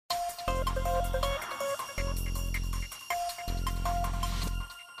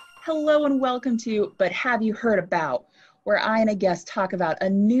Hello and welcome to But Have You Heard About, where I and a guest talk about a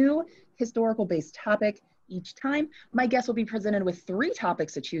new historical-based topic each time. My guest will be presented with 3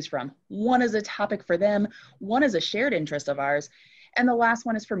 topics to choose from. One is a topic for them, one is a shared interest of ours, and the last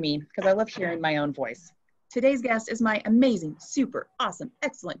one is for me because I love hearing my own voice. Today's guest is my amazing, super, awesome,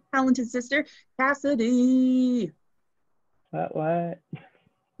 excellent, talented sister, Cassidy. What?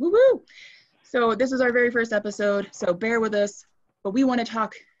 Woo-woo! So this is our very first episode, so bear with us, but we want to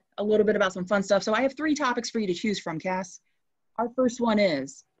talk a little bit about some fun stuff. So I have 3 topics for you to choose from, Cass. Our first one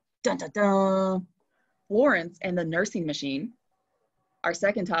is, dun dun dun, Florence and the nursing machine. Our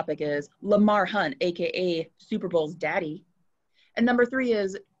second topic is Lamar Hunt, aka Super Bowl's daddy. And number 3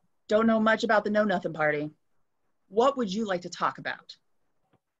 is, don't know much about the Know Nothing Party. What would you like to talk about?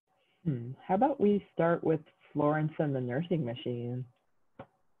 How about we start with Florence and the nursing machine?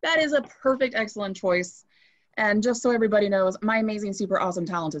 That is a perfect, excellent choice. And just so everybody knows, my amazing, super awesome,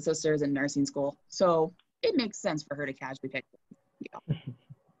 talented sister is in nursing school. So it makes sense for her to casually pick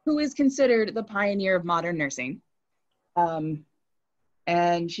who is considered the pioneer of modern nursing.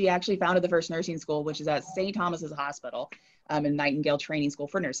 And she actually founded the first nursing school, which is at St. Thomas's Hospital, in Nightingale Training School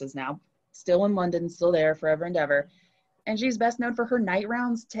for Nurses now. Still in London, still there, forever and ever. And she's best known for her night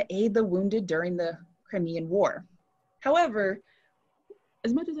rounds to aid the wounded during the Crimean War. However,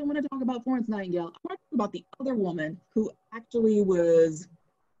 as much as I want to talk about Florence Nightingale, I want to talk about the other woman who actually was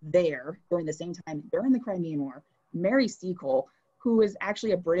there during the same time, during the Crimean War, Mary Seacole, who is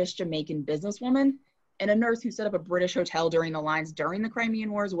actually a British Jamaican businesswoman and a nurse who set up a British hotel during the lines during the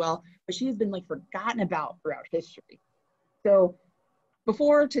Crimean War as well, but she has been forgotten about throughout history. So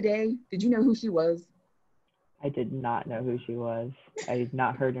before today, did you know who she was? I did not know who she was. I had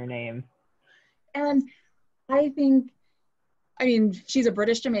not heard her name. And she's a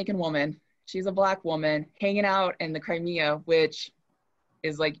British Jamaican woman. She's a Black woman hanging out in the Crimea, which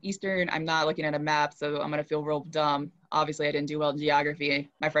is Eastern. I'm not looking at a map, so I'm going to feel real dumb. Obviously, I didn't do well in geography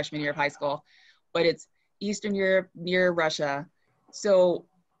my freshman year of high school, but it's Eastern Europe near Russia. So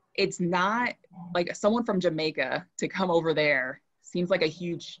it's not someone from Jamaica to come over there seems like a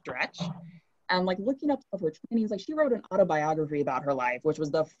huge stretch. And looking up of her trainings, she wrote an autobiography about her life, which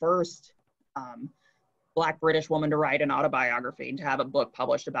was the first Black British woman to write an autobiography and to have a book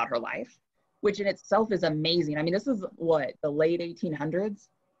published about her life, which in itself is amazing. I mean, this is the late 1800s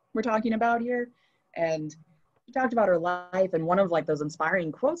we're talking about here. And she talked about her life, and one of those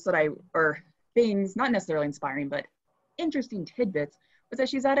inspiring quotes or things, not necessarily inspiring, but interesting tidbits, was that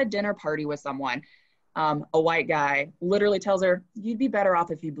she's at a dinner party with someone, a white guy, literally tells her, you'd be better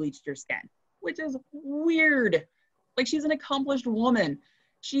off if you bleached your skin, which is weird. She's an accomplished woman.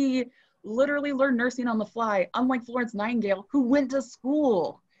 She literally learned nursing on the fly, unlike Florence Nightingale, who went to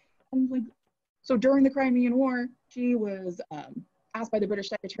school. And so during the Crimean War, she was asked by the British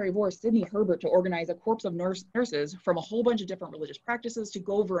Secretary of War, Sidney Herbert, to organize a corps of nurses from a whole bunch of different religious practices to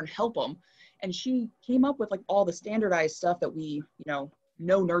go over and help them. And she came up with all the standardized stuff that we, know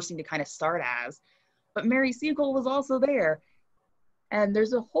nursing to kind of start as. But Mary Seacole was also there. And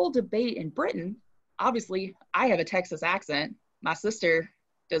there's a whole debate in Britain. Obviously, I have a Texas accent. My sister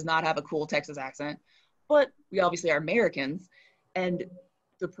does not have a cool Texas accent, but we obviously are Americans. And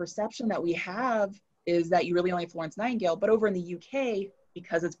the perception that we have is that you really only have Florence Nightingale, but over in the UK,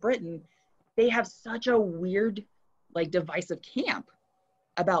 because it's Britain, they have such a weird, divisive camp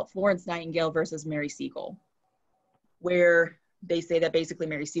about Florence Nightingale versus Mary Seacole, where they say that basically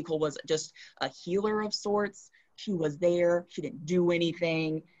Mary Seacole was just a healer of sorts. She was there, she didn't do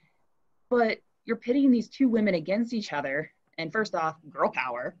anything, but you're pitting these 2 women against each other. And first off, girl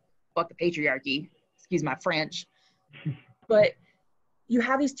power, fuck the patriarchy, excuse my French. But you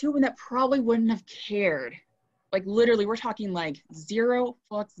have these 2 women that probably wouldn't have cared. Literally, we're talking 0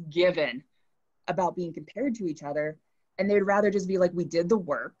 fucks given about being compared to each other. And they'd rather just be we did the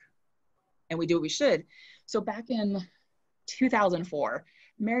work and we do what we should. So back in 2004,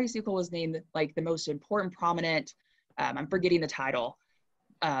 Mary Seacole was named the most important, prominent, I'm forgetting the title,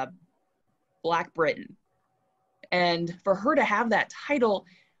 Black Britain. And for her to have that title,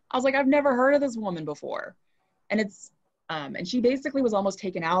 I was I've never heard of this woman before. And it's, and she basically was almost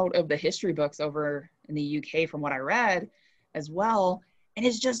taken out of the history books over in the UK from what I read as well. And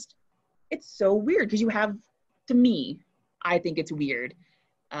it's so weird because you have, to me, I think it's weird.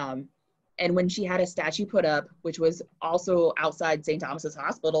 And when she had a statue put up, which was also outside St. Thomas's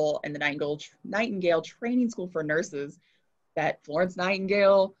Hospital and the Nightingale Training School for Nurses that Florence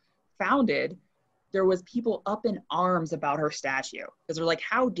Nightingale founded, there was people up in arms about her statue because they're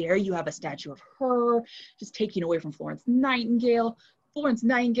how dare you have a statue of her, just taking away from Florence Nightingale. Florence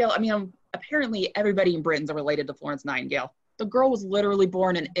Nightingale, apparently everybody in Britain's related to Florence Nightingale. The girl was literally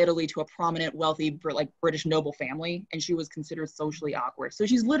born in Italy to a prominent, wealthy, like British noble family, and she was considered socially awkward. So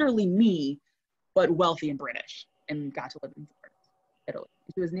she's literally me, but wealthy and British, and got to live in Florence, Italy.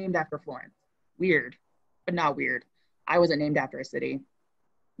 She was named after Florence. Weird, but not weird. I wasn't named after a city.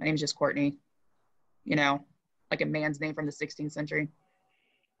 My name's just Courtney, you know, like a man's name from the 16th century.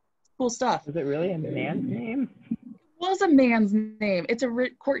 Cool stuff. Was it really a man's name? It was a man's name.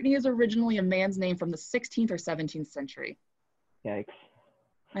 Courtney is originally a man's name from the 16th or 17th century. Yikes.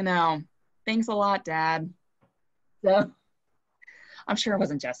 I know. Thanks a lot, Dad. So I'm sure it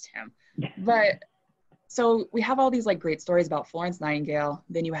wasn't just him. But so we have all these like great stories about Florence Nightingale.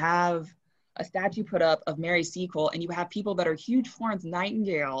 Then you have a statue put up of Mary Seacole, and you have people that are huge Florence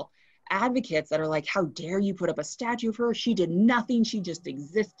Nightingale advocates that are like, how dare you put up a statue of her? She did nothing. She just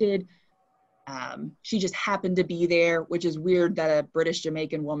existed. She just happened to be there, which is weird that a British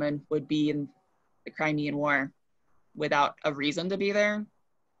Jamaican woman would be in the Crimean War without a reason to be there.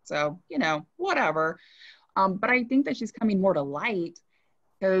 So, you know, whatever. But I think that she's coming more to light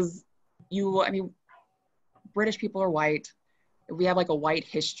because British people are white. We have like a white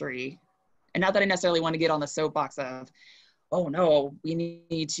history. And not that I necessarily want to get on the soapbox of, oh no, we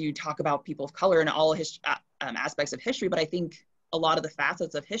need to talk about people of color and all aspects of history. But I think a lot of the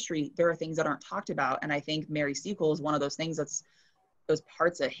facets of history, there are things that aren't talked about. And I think Mary Seacole is one of those things that's those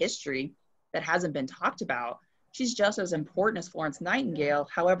parts of history that hasn't been talked about. She's just as important as Florence Nightingale.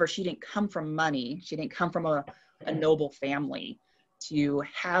 However, she didn't come from money. She didn't come from a noble family to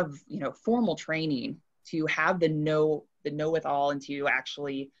have, you know, formal training, to have the know-it-all, and to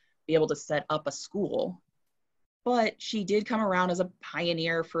actually be able to set up a school. But she did come around as a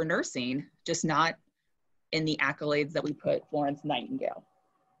pioneer for nursing, just not in the accolades that we put Florence Nightingale.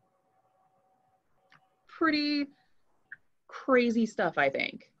 Pretty crazy stuff, I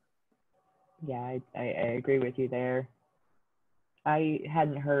think. Yeah, I agree with you there. I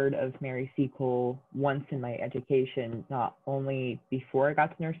hadn't heard of Mary Seacole once in my education, not only before I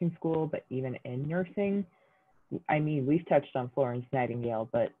got to nursing school, but even in nursing. I mean, we've touched on Florence Nightingale,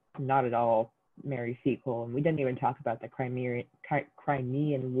 but not at all Mary Seacole. And we didn't even talk about the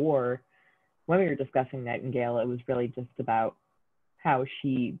Crimean War. When we were discussing Nightingale, it was really just about how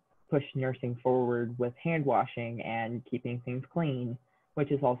she pushed nursing forward with hand washing and keeping things clean,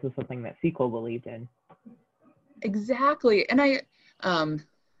 which is also something that Seacole believed in. Exactly. And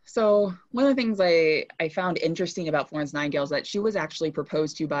so one of the things I found interesting about Florence Nightingale is that she was actually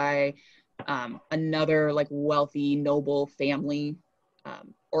proposed to by another like wealthy, noble family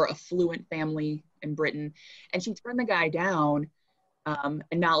or affluent family in Britain. And she turned the guy down and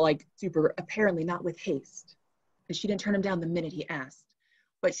not like apparently not with haste, because she didn't turn him down the minute he asked,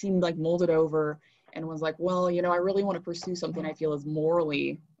 but she like molded over and was like, well, you know, I really want to pursue something I feel is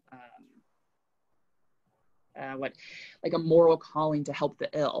morally like a moral calling to help the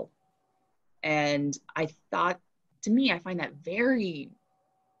ill. And I find that very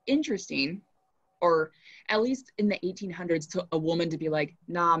interesting, or at least in the 1800s, to a woman to be like,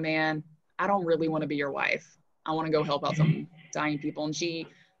 nah, man, I don't really want to be your wife. I want to go help out some dying people. And she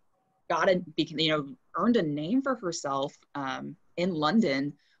earned a name for herself in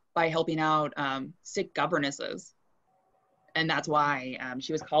London by helping out sick governesses. And that's why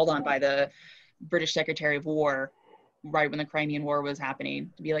she was called on by the British Secretary of War right when the Crimean War was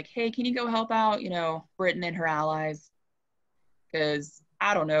happening to be like, hey, can you go help out, you know, Britain and her allies? Because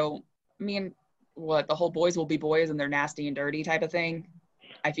I don't know, I mean, what, the whole boys will be boys and they're nasty and dirty type of thing.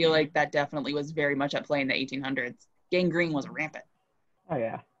 I feel like that definitely was very much at play in the 1800s. Gangrene was rampant. Oh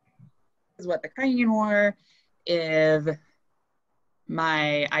yeah. Is what the Crimean War, if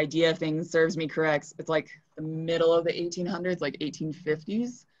my idea of things serves me correct, it's like the middle of the 1800s, like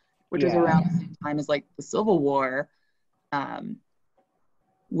 1850s, which is around the same time as like the Civil War,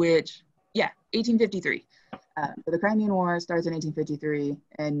 which, 1853. So the Crimean War starts in 1853,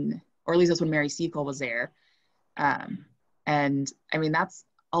 or at least that's when Mary Seacole was there. And I mean, that's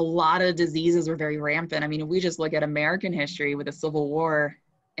a lot of diseases were very rampant. I mean, if we just look at American history with the Civil War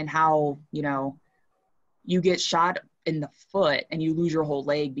and how, you know, you get shot in the foot and you lose your whole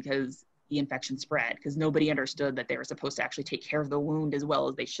leg because the infection spread, because nobody understood that they were supposed to actually take care of the wound as well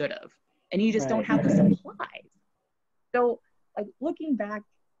as they should have. And you just don't have the supplies. So like looking back,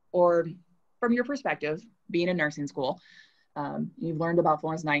 or from your perspective, being in nursing school, you've learned about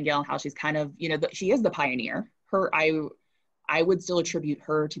Florence Nightingale and how she's kind of, you know, she is the pioneer. I would still attribute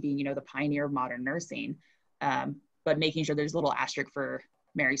her to being, you know, the pioneer of modern nursing, but making sure there's a little asterisk for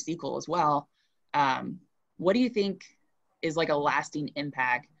Mary Seacole as well. What do you think is like a lasting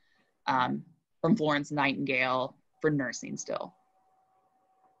impact from Florence Nightingale for nursing still?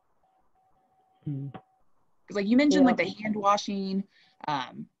 Because like you mentioned, Yeah. like the hand washing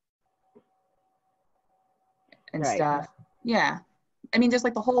and Right. stuff. Yeah. I mean, just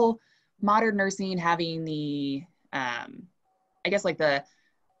like the whole modern nursing having the, I guess like the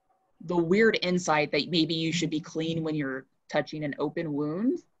weird insight that maybe you should be clean when you're touching an open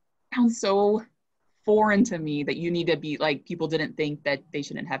wound sounds so foreign to me, that you need to be like, people didn't think that they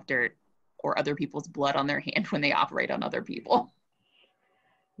shouldn't have dirt or other people's blood on their hand when they operate on other people.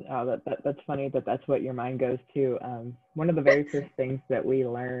 Oh, that's funny that's what your mind goes to. One of the very first things that we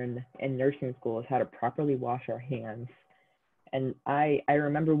learn in nursing school is how to properly wash our hands. And I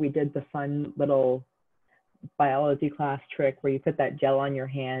remember we did the fun little biology class trick where you put that gel on your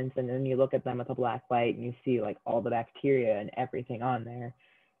hands and then you look at them with a black light and you see like all the bacteria and everything on there.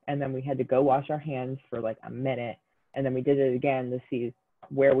 And then we had to go wash our hands for like a minute, and then we did it again to see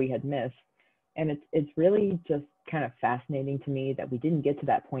where we had missed. And it's really just kind of fascinating to me that we didn't get to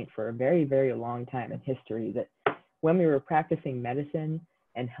that point for a very, very long time in history, that when we were practicing medicine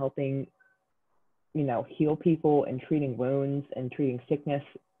and helping, you know, heal people and treating wounds and treating sickness,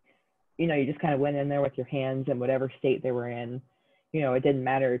 you know, you just kind of went in there with your hands in whatever state they were in. You know, it didn't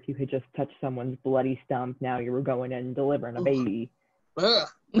matter if you could just touch someone's bloody stump. Now you were going in and delivering a baby. Ugh.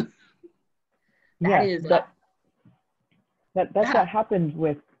 That's what happens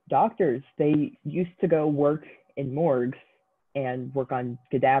with doctors. They used to go work in morgues and work on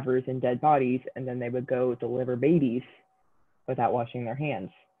cadavers and dead bodies, and then they would go deliver babies without washing their hands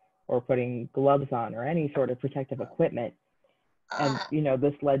or putting gloves on or any sort of protective equipment. And, you know,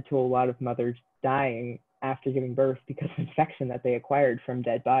 this led to a lot of mothers dying after giving birth because of infection that they acquired from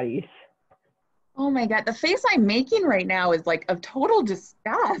dead bodies. Oh my God, the face I'm making right now is like of total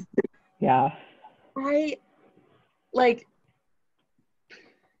disgust. Yeah. I like,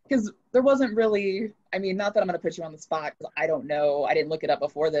 because there wasn't really, I mean, not that I'm going to put you on the spot, because I don't know, I didn't look it up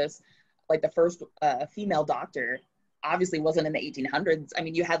before this. Like the first female doctor obviously wasn't in the 1800s. I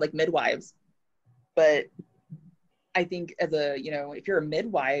mean, you had like midwives, but I think as a, you know, if you're a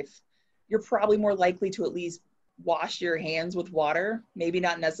midwife, you're probably more likely to at least wash your hands with water, maybe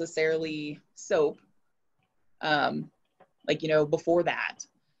not necessarily soap, like, you know, before that.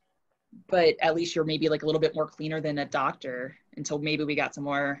 But at least you're maybe like a little bit more cleaner than a doctor, until maybe we got some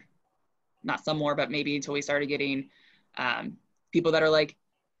more, not some more, but maybe until we started getting people that are like,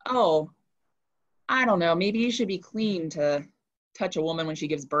 oh, I don't know, maybe you should be clean to touch a woman when she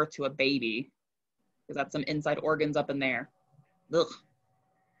gives birth to a baby, because that's some inside organs up in there. Ugh.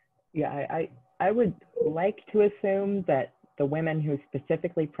 Yeah, I would like to assume that the women who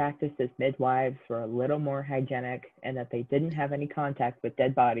specifically practiced as midwives were a little more hygienic and that they didn't have any contact with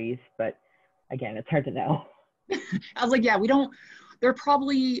dead bodies, but again, it's hard to know. I was like, yeah, we don't, there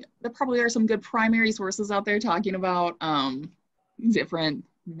probably are some good primary sources out there talking about different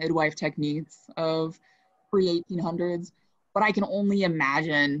midwife techniques of pre-1800s, but I can only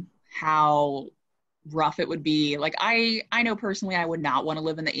imagine how rough it would be. Like I know personally I would not want to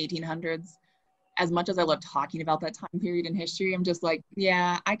live in the 1800s. As much as I love talking about that time period in history, I'm just like,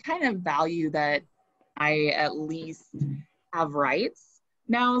 yeah, I kind of value that I at least have rights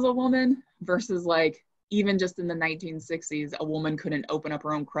now as a woman, versus like even just in the 1960s, a woman couldn't open up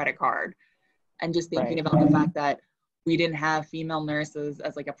her own credit card. And just thinking about the fact that we didn't have female nurses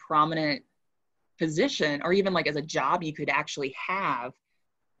as like a prominent position, or even like as a job you could actually have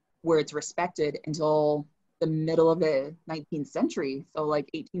where it's respected, until the middle of the 19th century. So like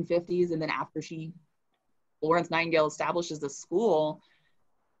 1850s. And then after Florence Nightingale establishes the school,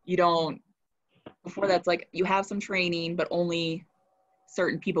 you don't, before that's like, you have some training, but only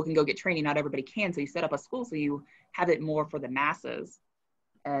certain people can go get training. Not everybody can. So you set up a school so you have it more for the masses.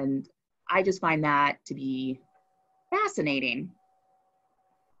 And I just find that to be fascinating.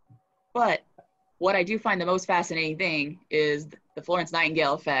 But what I do find the most fascinating thing is the Florence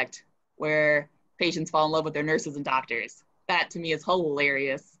Nightingale effect, where patients fall in love with their nurses and doctors. That to me is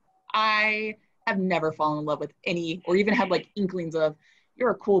hilarious. I have never fallen in love with any, or even had like inklings of,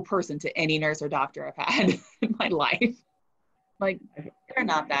 you're a cool person, to any nurse or doctor I've had in my life. Like, they're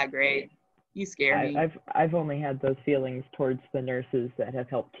not that great. You scare me. I've only had those feelings towards the nurses that have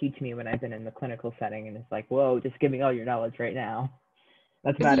helped teach me when I've been in the clinical setting, and it's like, whoa, just give me all your knowledge right now.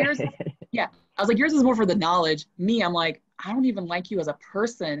 That's about it. Yeah, I was like, yours is more for the knowledge. Me, I'm like, I don't even like you as a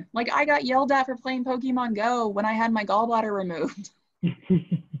person. Like, I got yelled at for playing Pokemon Go when I had my gallbladder removed.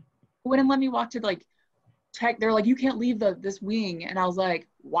 Wouldn't let me walk to like tech. They're like, you can't leave this wing. And I was like,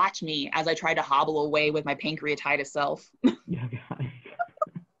 watch me as I tried to hobble away with my pancreatitis self. Yeah, God.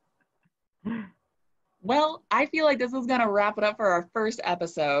 Well, I feel like this is going to wrap it up for our first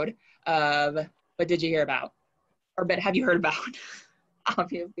episode of What Did You Hear About? Or but have you heard about?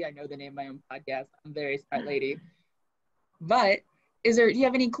 Obviously, I know the name of my own podcast. I'm a very smart lady. But do you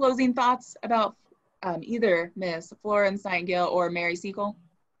have any closing thoughts about either Miss Florence Nightingale or Mary Seacole?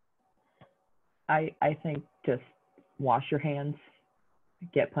 I think just wash your hands,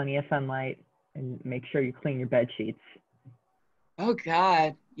 get plenty of sunlight, and make sure you clean your bed sheets. Oh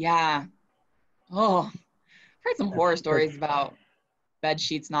God, yeah. Oh, I've heard some horror That's stories about bed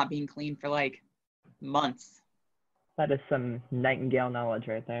sheets not being clean for like months. that is some Nightingale knowledge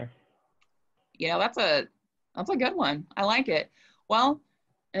right there. You know, that's a good one. I like it. Well,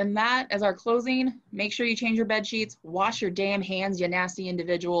 and that as our closing, make sure you change your bed sheets, wash your damn hands, you nasty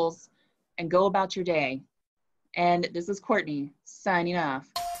individuals, and go about your day. And this is Courtney signing off.